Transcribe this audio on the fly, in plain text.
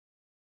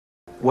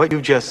What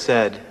you just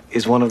said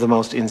is one of the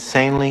most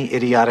insanely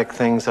idiotic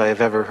things I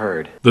have ever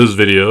heard. This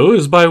video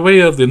is by way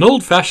of an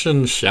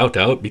old-fashioned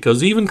shout-out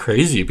because even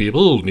crazy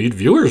people need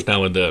viewers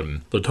now and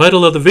then. The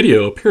title of the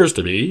video appears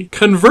to be,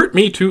 Convert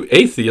Me to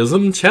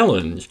Atheism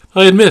Challenge.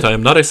 I admit I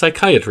am not a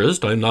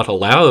psychiatrist, I'm not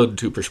allowed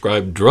to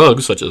prescribe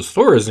drugs such as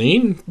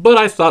Thorazine, but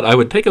I thought I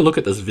would take a look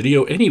at this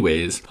video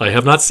anyways. I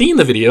have not seen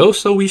the video,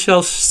 so we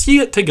shall see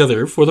it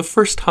together for the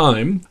first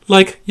time,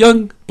 like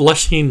young,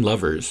 blushing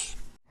lovers.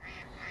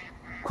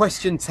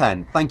 Question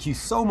 10. Thank you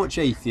so much,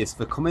 Atheist,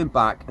 for coming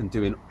back and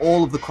doing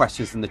all of the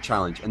questions in the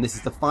challenge. And this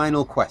is the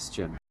final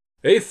question.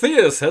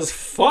 Atheist has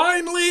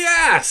finally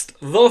asked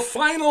the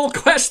final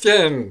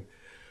question!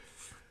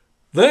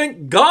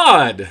 Thank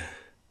God!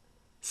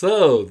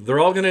 So, they're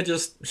all gonna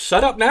just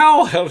shut up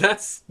now?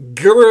 That's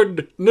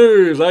good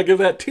news. I give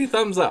that 2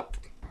 thumbs up.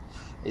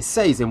 It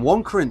says in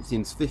 1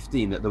 Corinthians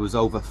 15 that there was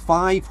over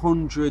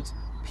 500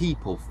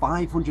 people,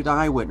 500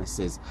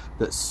 eyewitnesses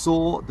that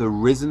saw the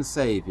risen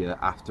Saviour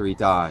after he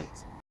died.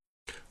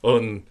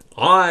 An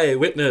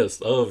eyewitness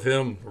of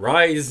him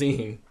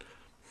rising.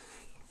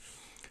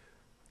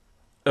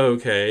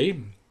 Okay,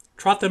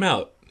 trot them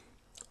out.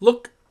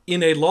 Look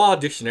in a law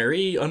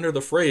dictionary under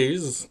the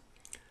phrase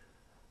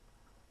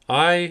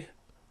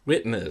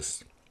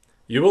eyewitness.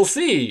 You will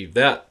see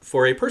that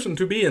for a person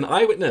to be an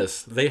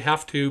eyewitness, they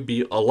have to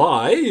be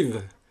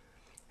alive,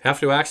 have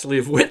to actually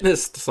have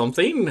witnessed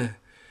something,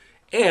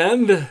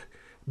 and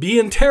be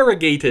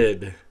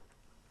interrogated.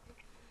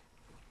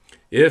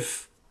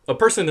 If a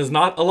person is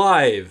not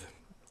alive,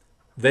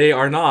 they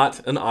are not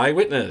an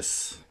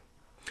eyewitness.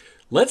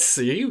 Let's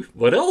see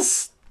what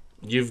else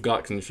you've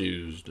got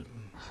confused.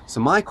 So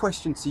my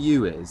question to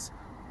you is,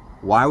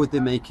 why would they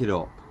make it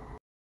up?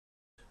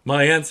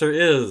 My answer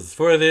is,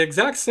 for the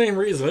exact same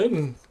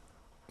reason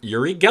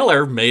Uri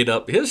Geller made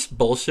up his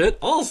bullshit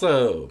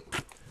also.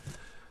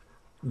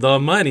 The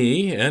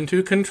money and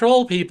to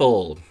control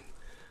people.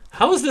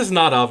 How is this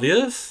not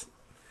obvious?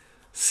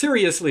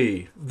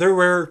 Seriously, there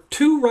were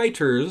 2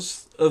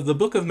 writers of the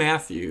book of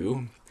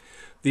Matthew.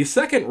 The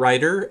second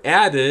writer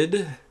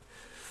added,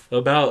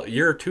 about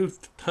year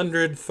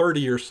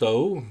 230 or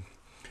so,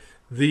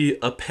 the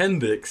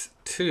appendix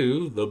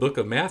to the book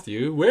of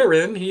Matthew,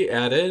 wherein he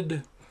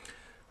added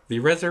the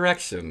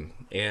resurrection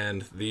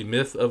and the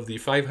myth of the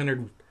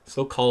 500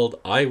 so-called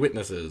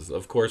eyewitnesses.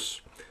 Of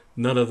course,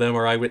 none of them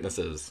are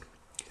eyewitnesses.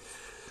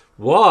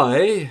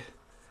 Why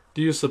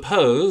do you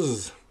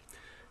suppose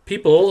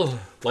people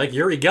like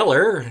Uri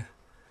Geller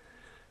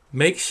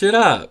make shit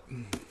up?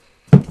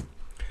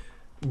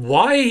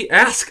 Why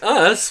ask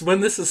us when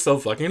this is so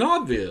fucking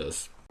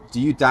obvious?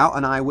 Do you doubt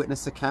an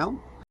eyewitness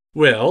account?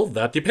 Well,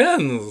 that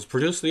depends.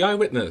 Produce the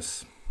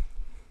eyewitness.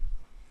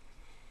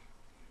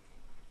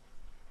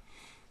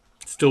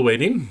 Still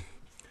waiting.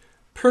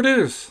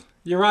 Produce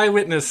your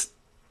eyewitness.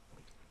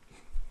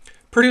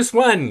 Produce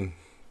one.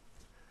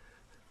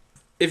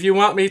 If you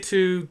want me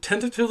to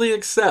tentatively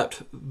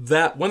accept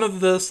that one of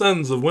the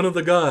sons of one of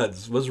the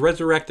gods was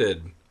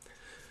resurrected,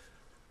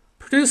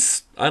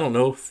 produce, I don't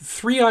know,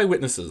 3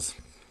 eyewitnesses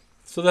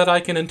so that I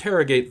can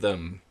interrogate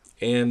them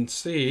and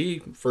see,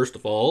 first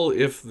of all,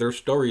 if their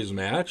stories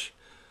match.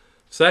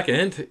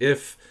 Second,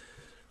 if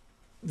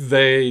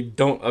they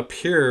don't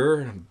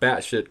appear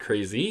batshit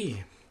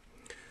crazy.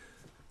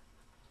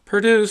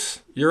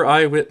 Produce your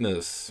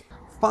eyewitness.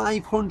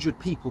 500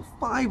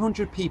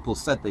 people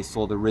said they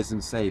saw the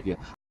risen Saviour.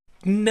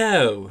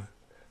 No.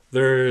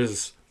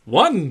 There's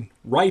one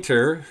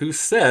writer who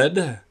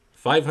said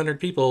 500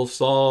 people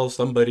saw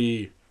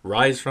somebody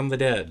rise from the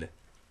dead.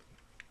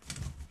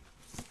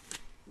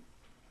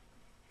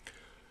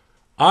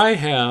 I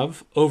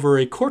have over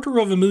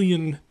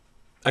 250,000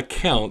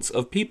 accounts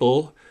of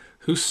people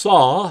who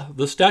saw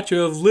the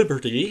Statue of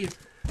Liberty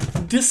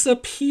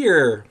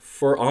disappear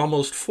for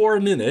almost 4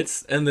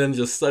 minutes and then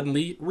just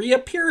suddenly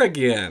reappear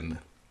again.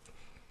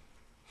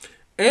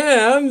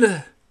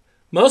 And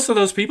most of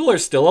those people are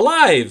still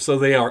alive, so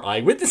they are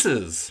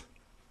eyewitnesses.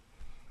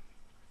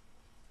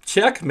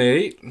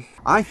 Checkmate.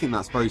 I think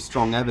that's very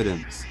strong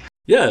evidence.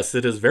 Yes,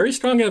 it is very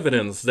strong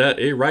evidence that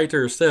a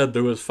writer said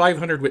there was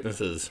 500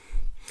 witnesses.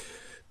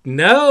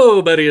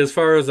 Nobody, as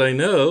far as I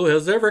know,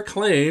 has ever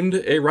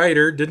claimed a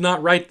writer did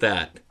not write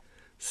that.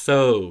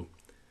 So,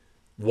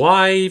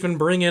 why even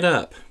bring it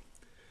up?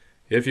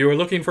 If you are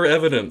looking for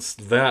evidence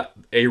that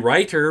a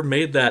writer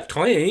made that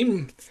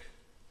claim,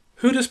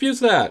 who disputes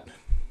that?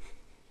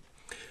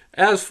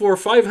 As for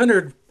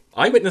 500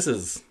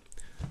 eyewitnesses,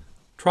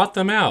 trot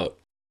them out.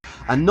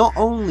 And not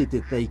only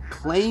did they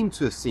claim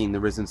to have seen the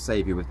risen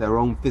Saviour with their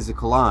own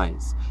physical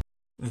eyes.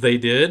 They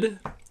did.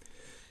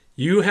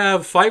 You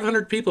have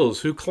 500 people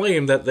who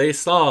claim that they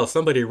saw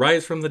somebody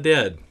rise from the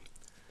dead.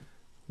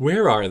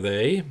 Where are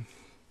they?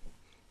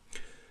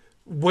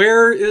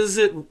 Where is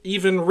it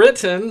even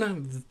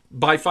written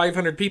by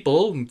 500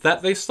 people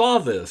that they saw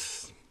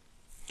this?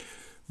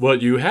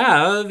 What you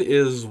have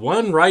is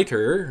one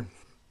writer.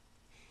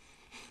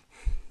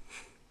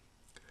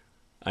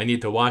 I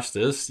need to watch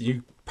this.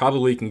 You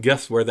probably can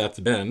guess where that's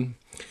been.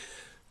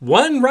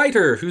 One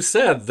writer who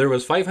said there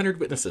was 500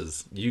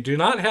 witnesses. You do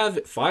not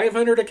have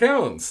 500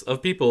 accounts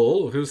of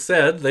people who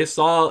said they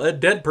saw a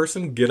dead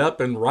person get up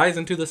and rise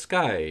into the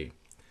sky.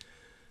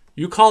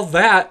 You call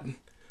that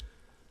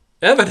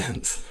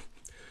evidence.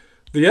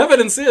 The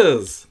evidence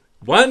is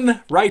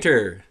one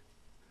writer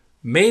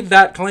made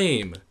that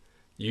claim.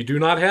 You do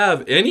not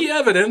have any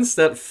evidence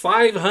that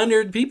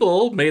 500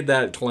 people made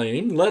that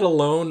claim, let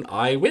alone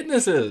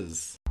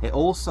eyewitnesses. It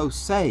also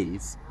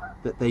says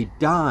that they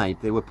died,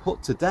 they were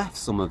put to death,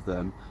 some of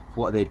them,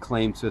 for what they'd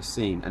claimed to have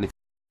seen. And if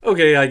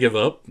Okay, I give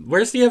up.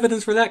 Where's the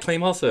evidence for that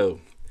claim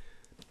also?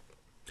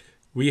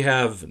 We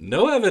have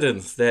no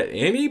evidence that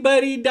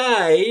anybody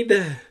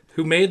died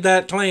who made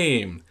that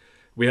claim.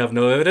 We have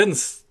no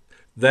evidence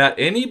that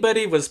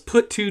anybody was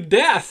put to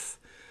death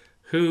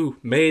who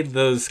made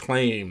those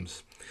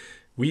claims.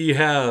 We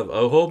have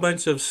a whole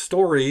bunch of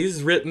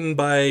stories written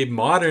by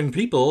modern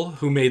people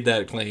who made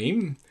that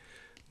claim.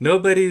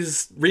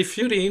 Nobody's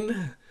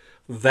refuting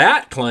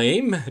that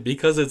claim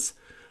because it's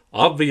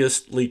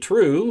obviously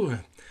true.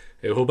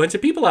 A whole bunch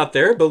of people out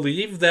there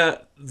believe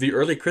that the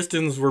early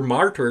Christians were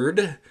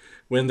martyred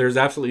when there's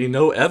absolutely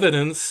no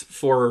evidence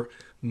for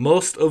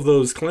most of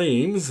those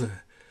claims.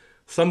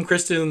 Some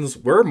Christians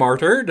were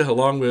martyred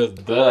along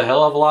with a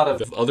hell of a lot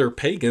of other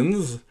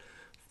pagans,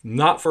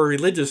 not for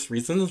religious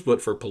reasons,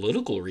 but for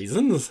political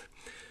reasons.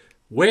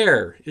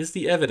 Where is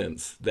the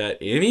evidence that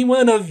any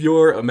one of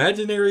your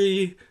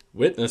imaginary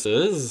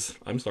eyewitnesses,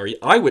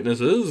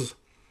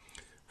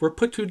 were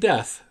put to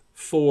death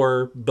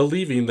for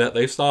believing that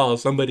they saw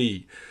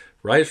somebody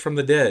rise from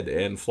the dead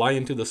and fly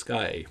into the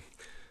sky?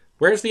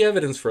 Where's the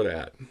evidence for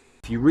that?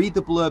 If you read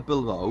the blurb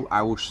below,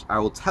 I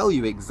will tell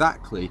you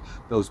exactly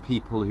those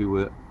people who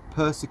were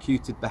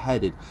persecuted,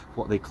 beheaded,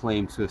 what they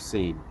claim to have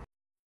seen.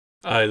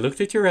 I looked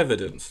at your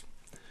evidence.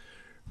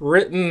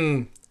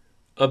 Written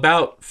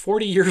about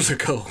 40 years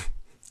ago.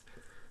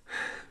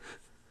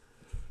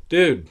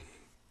 Dude.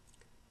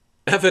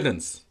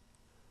 Evidence.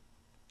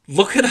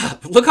 Look it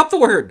up. Look up the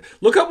word.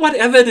 Look up what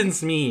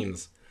evidence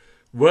means.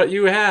 What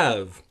you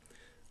have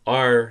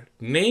are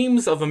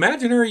names of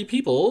imaginary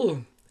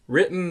people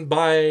written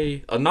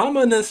by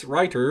anonymous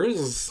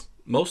writers,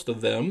 most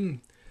of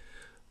them,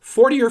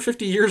 40 or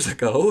 50 years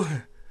ago,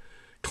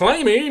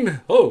 claiming,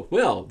 oh,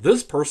 well,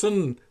 this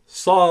person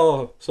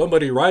saw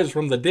somebody rise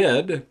from the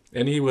dead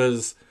and he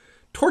was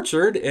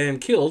tortured and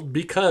killed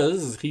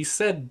because he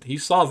said he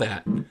saw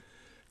that.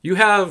 You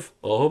have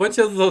a whole bunch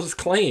of those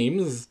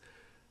claims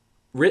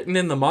written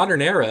in the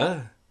modern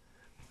era.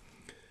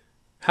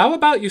 How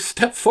about you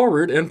step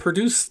forward and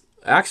produce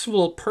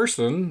actual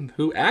person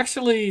who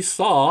actually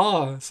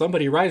saw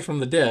somebody rise from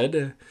the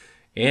dead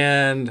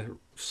and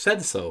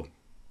said so?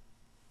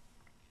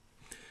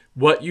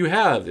 What you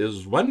have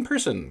is one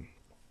person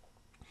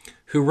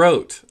who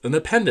wrote an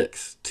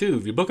appendix to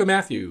the book of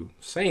Matthew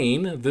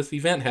saying this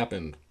event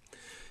happened.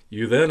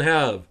 You then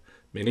have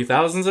many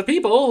thousands of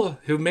people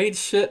who made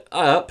shit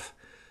up,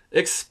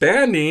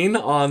 expanding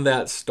on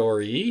that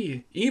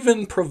story,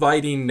 even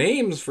providing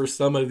names for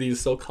some of these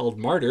so-called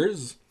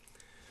martyrs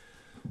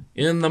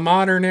in the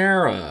modern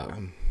era.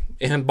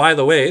 And by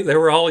the way, they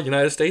were all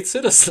United States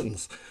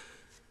citizens.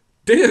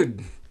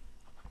 Dude,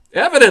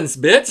 evidence,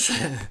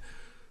 bitch.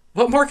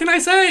 What more can I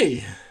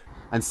say?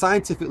 And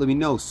scientifically we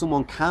know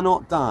someone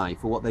cannot die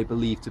for what they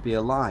believe to be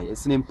a lie.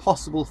 It's an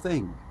impossible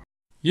thing.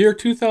 Year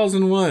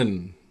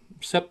 2001,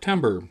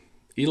 September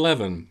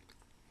 11.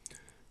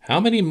 How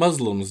many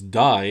Muslims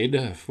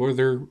died for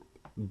their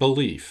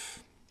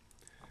belief?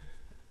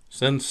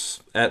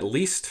 Since at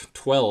least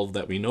 12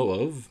 that we know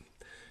of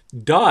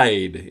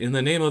died in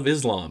the name of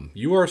Islam.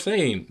 You are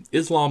saying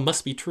Islam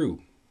must be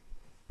true.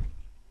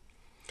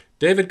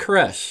 David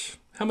Koresh,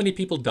 how many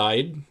people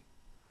died?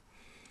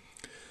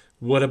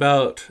 What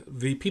about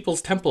the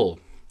People's Temple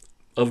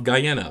of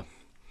Guyana?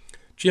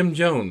 Jim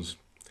Jones,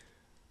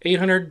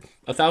 800,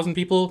 1,000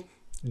 people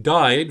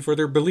died for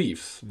their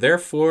beliefs.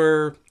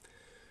 Therefore,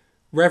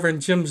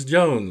 Reverend Jim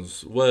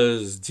Jones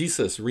was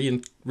Jesus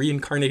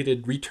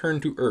reincarnated,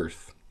 returned to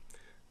earth.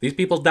 These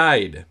people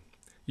died.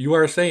 You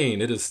are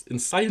saying it is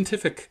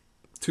unscientific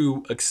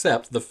to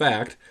accept the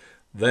fact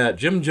that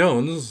Jim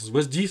Jones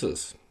was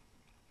Jesus.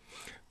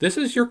 This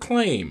is your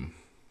claim.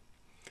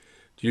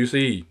 Do you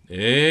see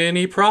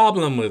any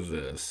problem with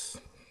this?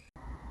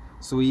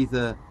 So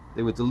either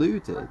they were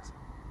deluded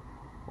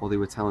or they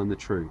were telling the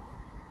truth.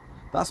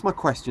 That's my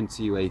question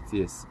to you,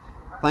 atheists.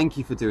 Thank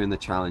you for doing the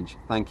challenge.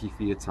 Thank you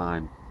for your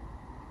time.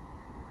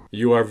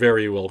 You are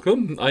very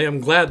welcome. I am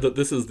glad that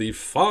this is the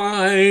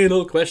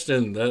final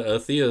question that a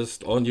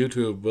theist on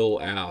YouTube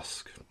will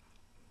ask.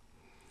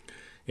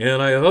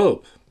 And I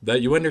hope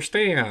that you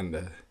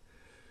understand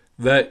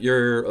that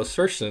your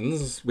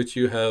assertions, which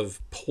you have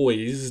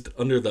poised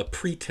under the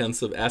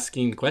pretense of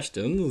asking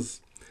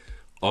questions,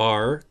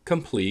 are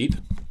complete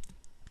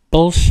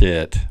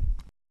bullshit.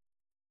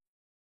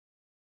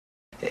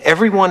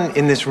 Everyone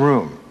in this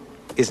room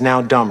is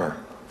now dumber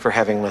for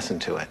having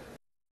listened to it.